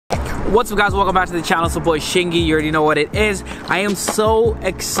What's up guys, welcome back to the channel. It's your boy Shingy, you already know what it is. I am so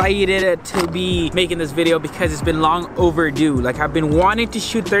excited to be making this video because it's been long overdue. Like, I've been wanting to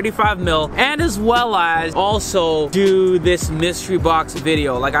shoot 35mm and as well as also do this mystery box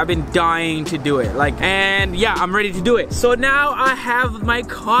video. Like, I've been dying to do it. Like, and yeah, I'm ready to do it. So now I have my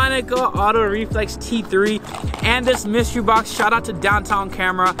Konica Auto Reflex T3 and this mystery box. Shout out to Downtown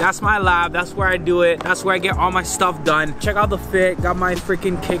Camera. That's my lab, that's where I do it. That's where I get all my stuff done. Check out the fit, got my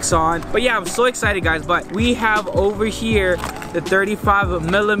freaking kicks on. But yeah, I'm so excited guys. But we have over here the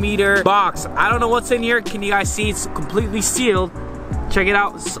 35mm box. I don't know what's in here. Can you guys see? It's completely sealed. Check it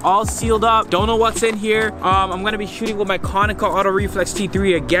out, it's all sealed up. Don't know what's in here. I'm gonna be shooting with my Konica Auto Reflex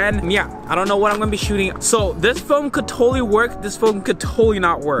T3 again. Yeah, I don't know what I'm gonna be shooting. So this film could totally work, this film could totally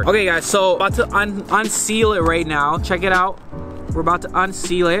not work. Okay guys, so about to unseal it right now. Check it out. We're about to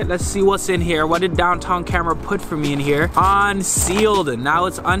unseal it. Let's see what's in here. What did Downtown Camera put for me in here? Unsealed. Now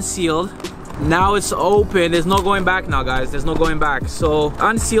it's unsealed. Now it's open. There's no going back now, guys. There's no going back. So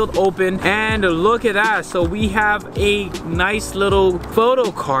unsealed, open, and look at that. So we have a nice little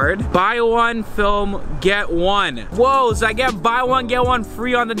photo card. Buy one film, get one. Whoa, so I get buy one, get one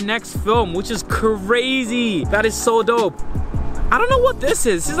free on the next film, which is crazy. That is so dope. I don't know what this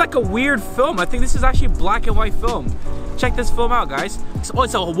is. This is like a weird film. I think this is actually black and white film. Check this film out, guys. Oh,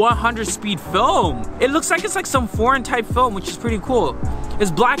 it's a 100 speed film. It looks like it's like some foreign type film, which is pretty cool. It's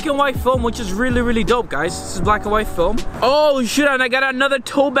black and white film, which is really dope, guys. This is black and white film. Oh shoot, and I got another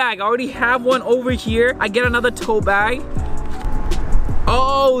tote bag. I already have one over here. I get another tote bag.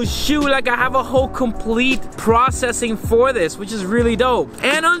 Oh shoot, like I have a whole complete processing for this, which is really dope.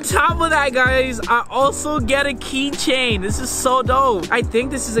 And on top of that, guys, I also get a keychain. This is so dope. I think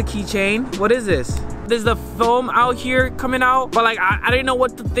this is a keychain. What is this? There's the film out here coming out, but like I didn't know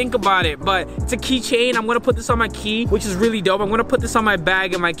what to think about it. But it's a keychain. I'm gonna put this on my key, which is really dope. I'm gonna put this on my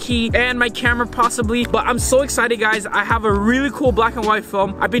bag and my key and my camera possibly. But I'm so excited, guys. I have a really cool black and white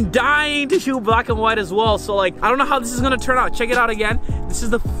film. I've been dying to shoot black and white as well. So like, I don't know how this is gonna turn out. Check it out again. This is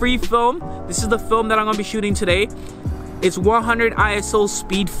the free film. This is the film that I'm gonna be shooting today. It's 100 ISO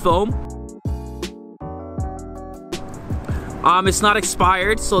speed film. It's not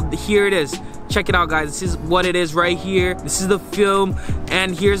expired, so here it is. Check it out, guys. This is what it is right here. This is the film,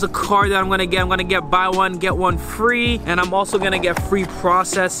 and here's a card that I'm gonna get. I'm gonna get buy one, get one free, and I'm also gonna get free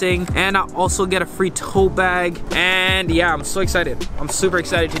processing, and I'll also get a free tote bag. And yeah, I'm so excited. I'm super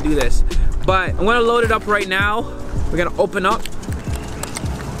excited to do this. But I'm gonna load it up right now. We're gonna open up.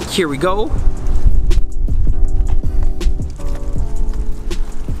 Here we go.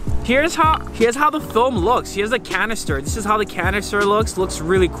 Here's how the film looks. Here's the canister. This is how the canister looks. Looks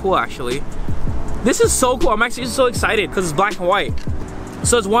really cool, actually. This is so cool. I'm actually so excited because it's black and white.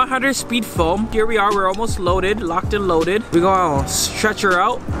 So it's 100 speed film. Here we are. We're almost loaded, locked and loaded. We're gonna stretch her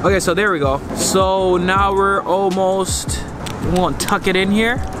out. Okay, so there we go. So now we're almost. We're gonna tuck it in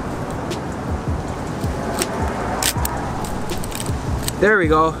here. There we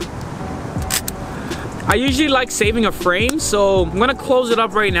go. I usually like saving a frame, so I'm gonna close it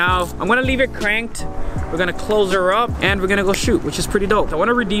up right now. I'm gonna leave it cranked. We're gonna close her up and we're gonna go shoot, which is pretty dope. I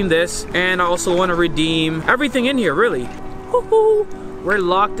wanna redeem this, and I also wanna redeem everything in here, really. Woohoo! We're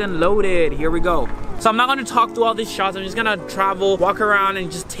locked and loaded. Here we go. So I'm not gonna talk through all these shots. I'm just gonna travel, walk around,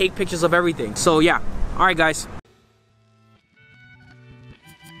 and just take pictures of everything. So yeah, all right, guys.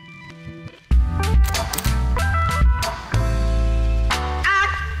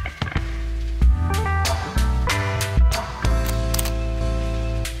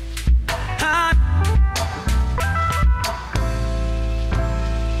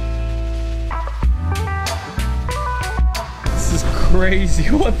 Crazy,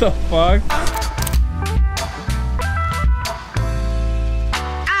 what the fuck?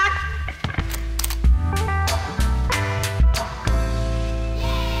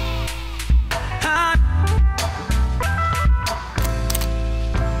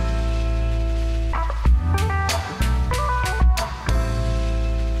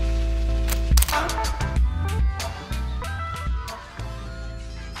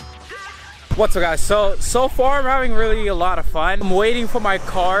 What's up, guys? So far I'm having really a lot of fun. I'm waiting for my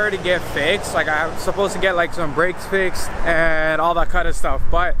car to get fixed. Like, I'm supposed to get like some brakes fixed and all that kind of stuff.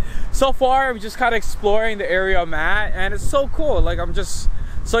 But so far I'm just kind of exploring the area I'm at, and it's so cool. Like, I'm just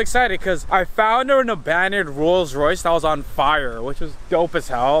so excited because I found an abandoned Rolls Royce that was on fire, which was dope as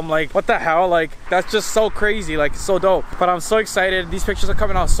hell. I'm like, what the hell? Like, that's just so crazy. Like, it's so dope. But I'm so excited. These pictures are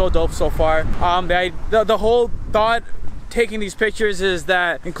coming out so dope so far. The whole thought taking these pictures is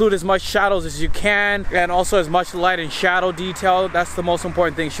that include as much shadows as you can and also as much light and shadow detail. That's the most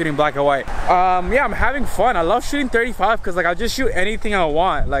important thing shooting black and white. Yeah, I'm having fun. I love shooting 35 because like I'll just shoot anything I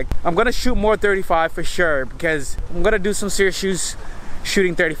want. Like I'm gonna shoot more 35 for sure because I'm gonna do some serious shoots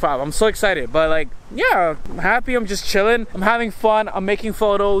shooting 35. I'm so excited, but like yeah, I'm happy. I'm just chilling. I'm having fun. I'm making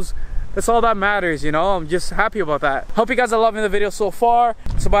photos. That's all that matters, you know. I'm just happy about that. Hope you guys are loving the video so far.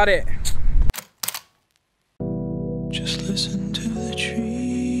 That's about it. Just listen to the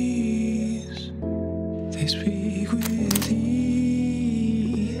trees. They speak with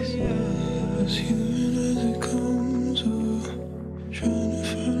ease. As human as it comes, trying to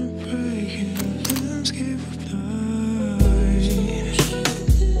find a break in the landscape of light.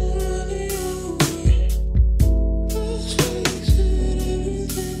 Let's face it,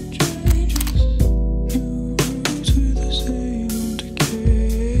 everything changes. New roots with the same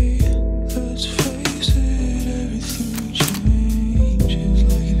decay. Let's face it, everything changes.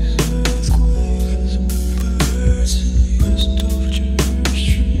 Like this earthquake has birds pressed over church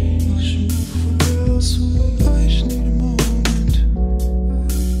strings. Where else would I just need a moment?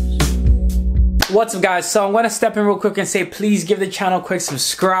 What's up guys, so I'm gonna step in real quick and say please give the channel a quick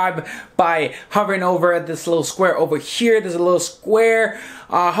subscribe by hovering over this little square over here. There's a little square,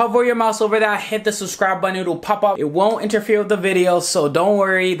 hover your mouse over that, hit the subscribe button, it'll pop up. It won't interfere with the video, so don't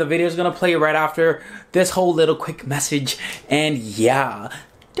worry, the video is gonna play right after this whole little quick message. And yeah,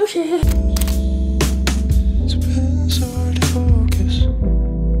 do shit. It's been so hard to focus.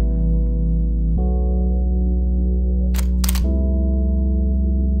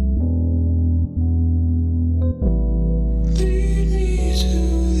 Lead me to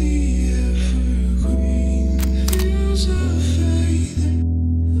the evergreen fields of faith.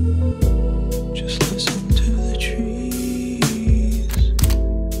 Just listen to the trees.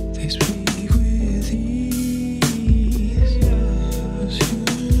 They speak with ease. As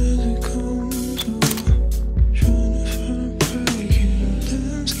human as it comes, trying to find a break in the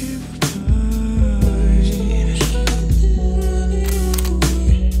landscape of light.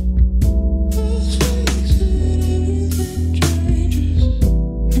 Let's face it, everything changes.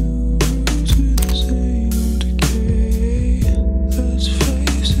 New roots with the same decay. Let's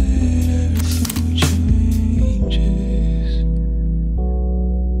face it, everything changes.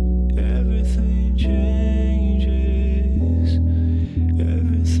 Everything changes. Everything changes.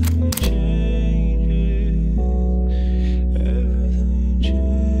 Everything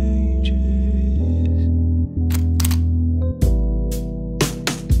changes.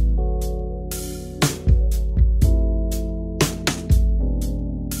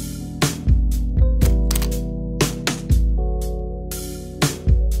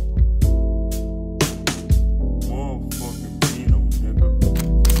 Motherfucking Pino, nigga.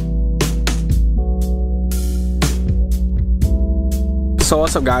 So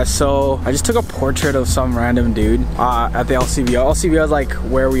what's up guys, so I just took a portrait of some random dude at the LCBO. LCBO is like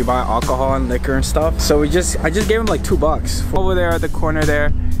where we buy alcohol and liquor and stuff. So I just gave him like $2. Over there at the corner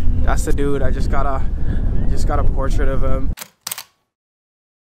there, that's the dude. I just got a portrait of him.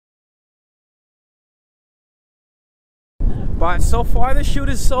 But so far the shoot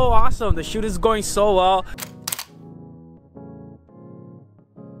is so awesome. The shoot is going so well.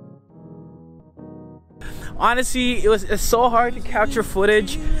 Honestly, it's so hard to capture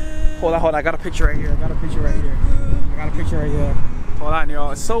footage. Hold on, I got a picture right here. I got a picture right here. Hold on,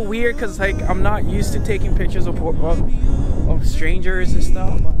 y'all. It's so weird because like I'm not used to taking pictures of strangers and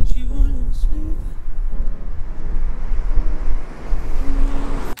stuff. But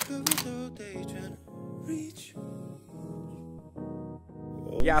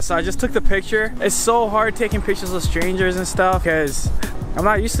yeah, so I just took the picture. It's so hard taking pictures of strangers and stuff because I'm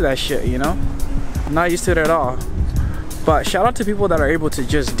not used to that shit, you know? I'm not used to it at all. But shout out to people that are able to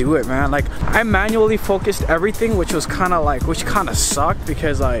just do it, man. Like I manually focused everything, which kind of sucked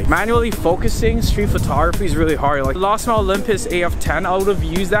because like manually focusing street photography is really hard. Like I lost my Olympus AF10, I would have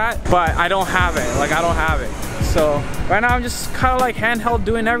used that, but I don't have it. Like I don't have it. So right now I'm just kind of like handheld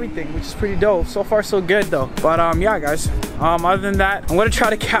doing everything, which is pretty dope. So far so good though. But yeah guys, other than that, I'm gonna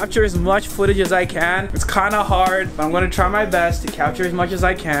try to capture as much footage as I can. It's kind of hard, but I'm gonna try my best to capture as much as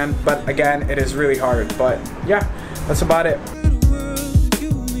I can. But again, it is really hard. But yeah, that's about it.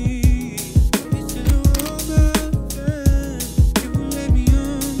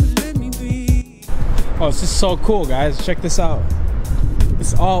 Oh, this is so cool, guys. Check this out.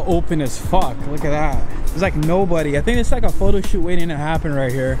 It's all open as fuck. Look at that. There's like nobody. I think it's like a photo shoot waiting to happen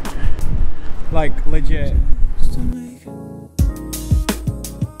right here. Like legit.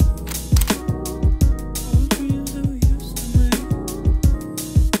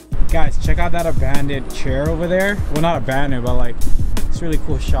 Guys, check out that abandoned chair over there. Well, not abandoned, but like, it's a really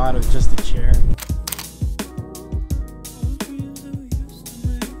cool shot of just the chair.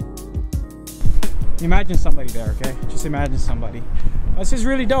 Imagine somebody there, okay? Just imagine somebody. This is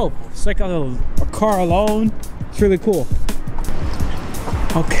really dope. It's like a car alone. It's really cool.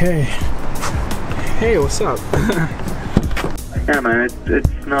 Okay. Hey, what's up? Yeah, man,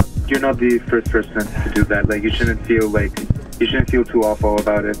 it's not, you're not the first person to do that. Like, you shouldn't feel too awful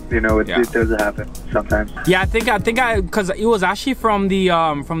about it. You know, it does happen sometimes. Yeah, I think because it was actually from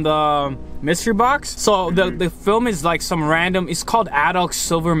the mystery box. So the film is like some random. It's called Adox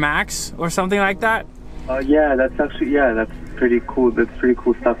Silver Max or something like that. Yeah, that's actually, yeah, that's pretty cool. That's pretty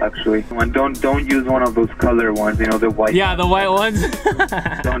cool stuff, actually. And don't use one of those color ones. You know, the white. Yeah, the white ones.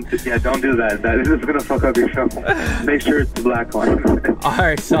 don't do that. That is just gonna fuck up your film. Make sure it's the black one. All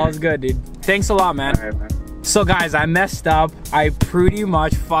right, sounds good, dude. Thanks a lot, man. All right, man. So guys, I messed up. I pretty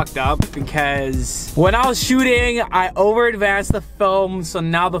much fucked up because when I was shooting, I over advanced the film, so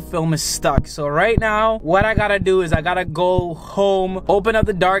now the film is stuck. So right now, what I gotta do is I gotta go home, open up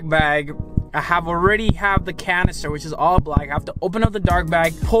the dark bag. I already have the canister, which is all black. I have to open up the dark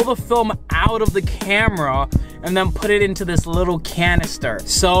bag, pull the film out of the camera, and then put it into this little canister.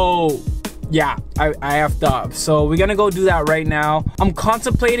 So yeah, I effed up. So we're gonna go do that right now. I'm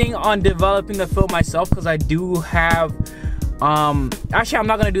contemplating on developing the film myself because I do have actually I'm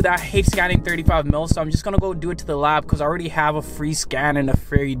not gonna do that. I hate scanning 35mm, so I'm just gonna go do it to the lab because I already have a free scan and a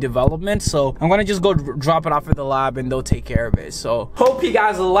free development. So I'm gonna just go drop it off at the lab and they'll take care of it. So hope you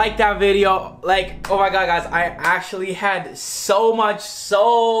guys like that video. Like, oh my god, guys, I actually had so much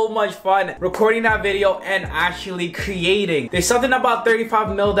fun recording that video and actually creating. There's something about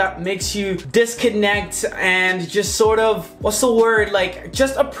 35mm that makes you disconnect and just sort of, what's the word, like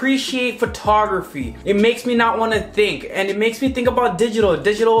just appreciate photography. It makes me not want to think, and it makes me think about digital.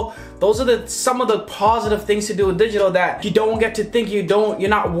 Those are some of the positive things to do with digital that you don't get to think. You're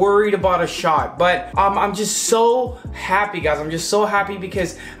not worried about a shot. But I'm just so happy, guys. I'm just so happy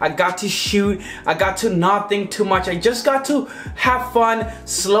because I got to shoot. I got to not think too much. I just got to have fun,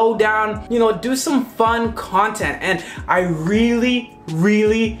 slow down, you know, do some fun content. And I really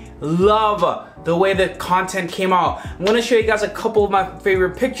love the way the content came out. I'm gonna show you guys a couple of my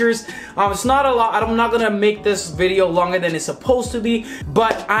favorite pictures. It's not a lot. I'm not gonna make this video longer than it's supposed to be,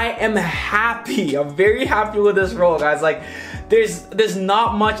 but I am happy. I'm very happy with this roll, guys. Like, there's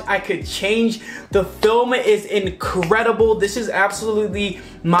not much I could change. The film is incredible. This is absolutely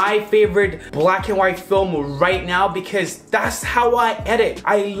my favorite black and white film right now because that's how I edit.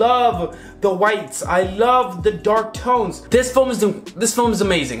 I love the whites. I love the dark tones. This film is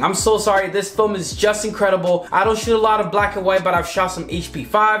amazing. I'm so sorry. This film is just incredible. I don't shoot a lot of black and white, but I've shot some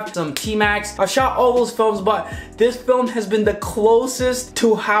HP5, some T-Max. I've shot all those films, but this film has been the closest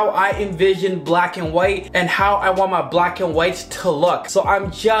to how I envision black and white and how I want my black and whites to look. So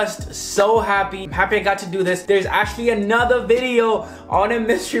I'm just so happy. I'm happy I got to do this. There's actually another video on a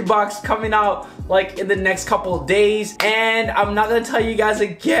mystery box coming out like in the next couple of days, and I'm not gonna tell you guys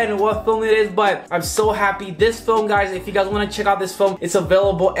again what film it is, but I'm so happy. This film, guys, if you guys want to check out this film, it's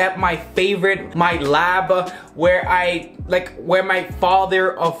available at my lab where my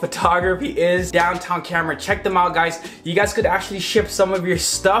father of photography is, Downtown Camera. Check them out, guys. You guys could actually ship some of your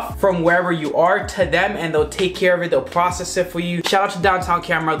stuff from wherever you are to them and they'll take care of it. They'll process it for you. Shout out to Downtown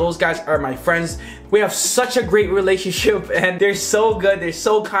Camera. Those guys are my friends. We have such a great relationship and they're so good. They're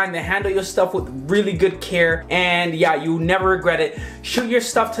so kind. They handle your stuff with really good care, and yeah, you never regret it. Shoot your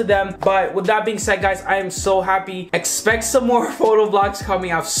stuff to them. But with that being said, guys, I am so happy. Expect some more photo vlogs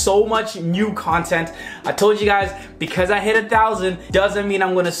coming. I have so much new content. I told you guys, because I hit 1,000 doesn't mean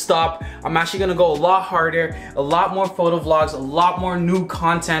I'm gonna stop. I'm actually gonna go a lot harder, a lot more photo vlogs, a lot more new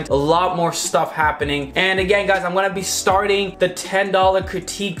content, a lot more stuff happening. And again, guys, I'm gonna be starting the $10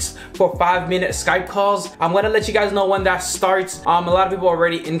 critiques for 5-minute Skype calls. I'm gonna let you guys know when that starts. A lot of people are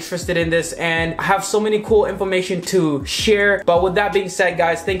already interested in this and I have so many cool information to share. But with that being said,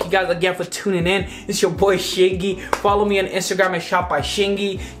 guys, thank you guys again for tuning in. It's your boy Shingy. Follow me on Instagram at Shop by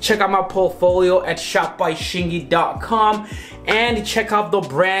Shingy. Check out my portfolio at shopbyshingy.com and check out the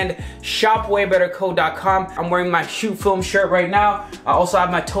brand shopwaybetterco.com. I'm wearing my shoot film shirt right now. I also have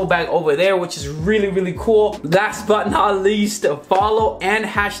my tote bag over there, which is really cool. Last but not least, follow and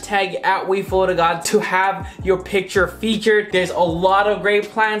hashtag at WePhotoGod to have your picture featured. There's a lot of great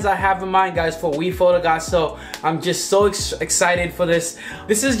plans I have in mind, guys, for WePhotoGod, so I'm just so excited for this.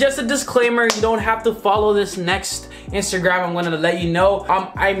 This is just a disclaimer. You don't have to follow this next Instagram. I'm gonna let you know.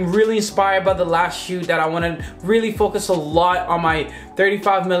 I'm really inspired by the last shoot that I want to really focus a lot on my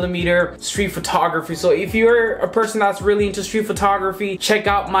 35mm street photography. So if you're a person that's really into street photography, check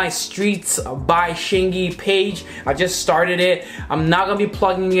out my Streets by Shingy page. I just started it. I'm not gonna be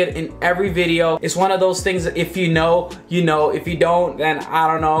plugging it in every video. It's one of those things that if you know, you know. If you don't, then I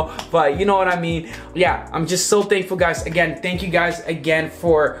don't know, but you know what I mean. Yeah, I'm just so thankful, guys. Again, thank you guys again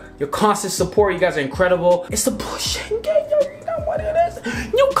for your constant support. You guys are incredible. It's the boy Shingy. You know what it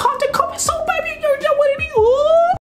is. New content coming